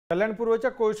कल्याणपूर्वच्या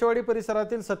कोळशेवाडी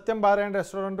परिसरातील Satyam bar and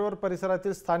रेस्टॉरंटवर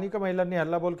परिसरातील स्थानिक महिलांनी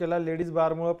हल्लाबोल केला। लेडीज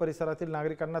बारमुळे परिसरातील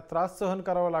नागरिकांना त्रास सहन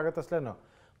करावा लागत असल्याने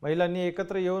महिलांनी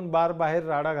एकत्र येऊन बार बाहेर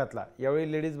राडा घातला।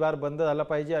 यावेळी लेडीज बार बंद झाला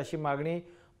पाहिजे अशी मागणी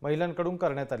महिलांकडून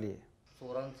करण्यात आली आहे।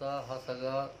 चोरांचा हा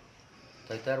सगळा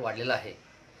थैथयार वाढलेला आहे।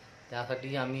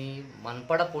 त्यासाठी आम्ही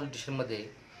मानपाडा पोलीस स्टेशनमध्ये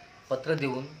पत्र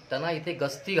देऊन त्यांना इथे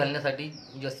गस्ती घालण्यासाठी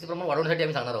गस्ती प्रमाण वाढवण्यासाठी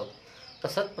आम्ही सांगणार आहोत।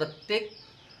 तसंच प्रत्येक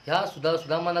ह्या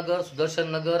सुदामानगर, सुदर्शन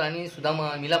नगर आणि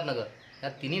मिलापनगर या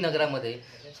तिन्ही नगरामध्ये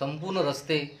संपूर्ण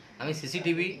रस्ते आम्ही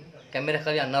CCTV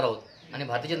कॅमेऱ्याखाली आणणार आहोत आणि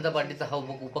भारतीय जनता पार्टीचा हा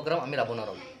उपक्रम आम्ही राबवणार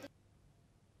आहोत।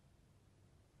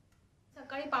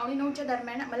 सकाळी 8:45च्या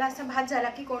दरम्यान मला असा भास झाला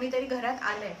की कोणीतरी घरात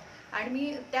आलंय आणि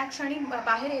मी त्या क्षणी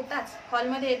बाहेर येताच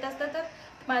हॉलमध्ये येत असता तर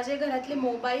माझे घरातले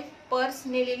मोबाईल, पर्स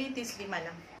नेलेली दिसली मला।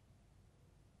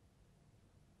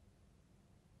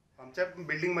 आमच्या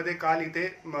बिल्डिंगमध्ये काल इथे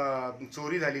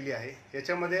चोरी झालेली आहे।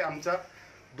 याच्यामध्ये आमचा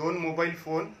 2 मोबाईल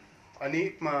फोन आणि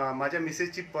माझ्या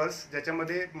मिसेसची पर्स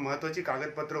ज्याच्यामध्ये महत्त्वाची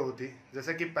कागदपत्र होती,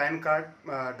 जसं की पॅन कार्ड,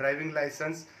 ड्रायव्हिंग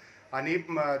लायसन्स आणि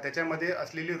त्याच्यामध्ये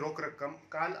असलेली रोख रक्कम।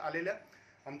 काल आलेल्या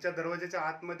आमच्या दरवाजाच्या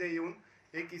आतमध्ये येऊन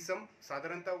एक इसम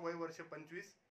साधारणतः वय वर्ष 25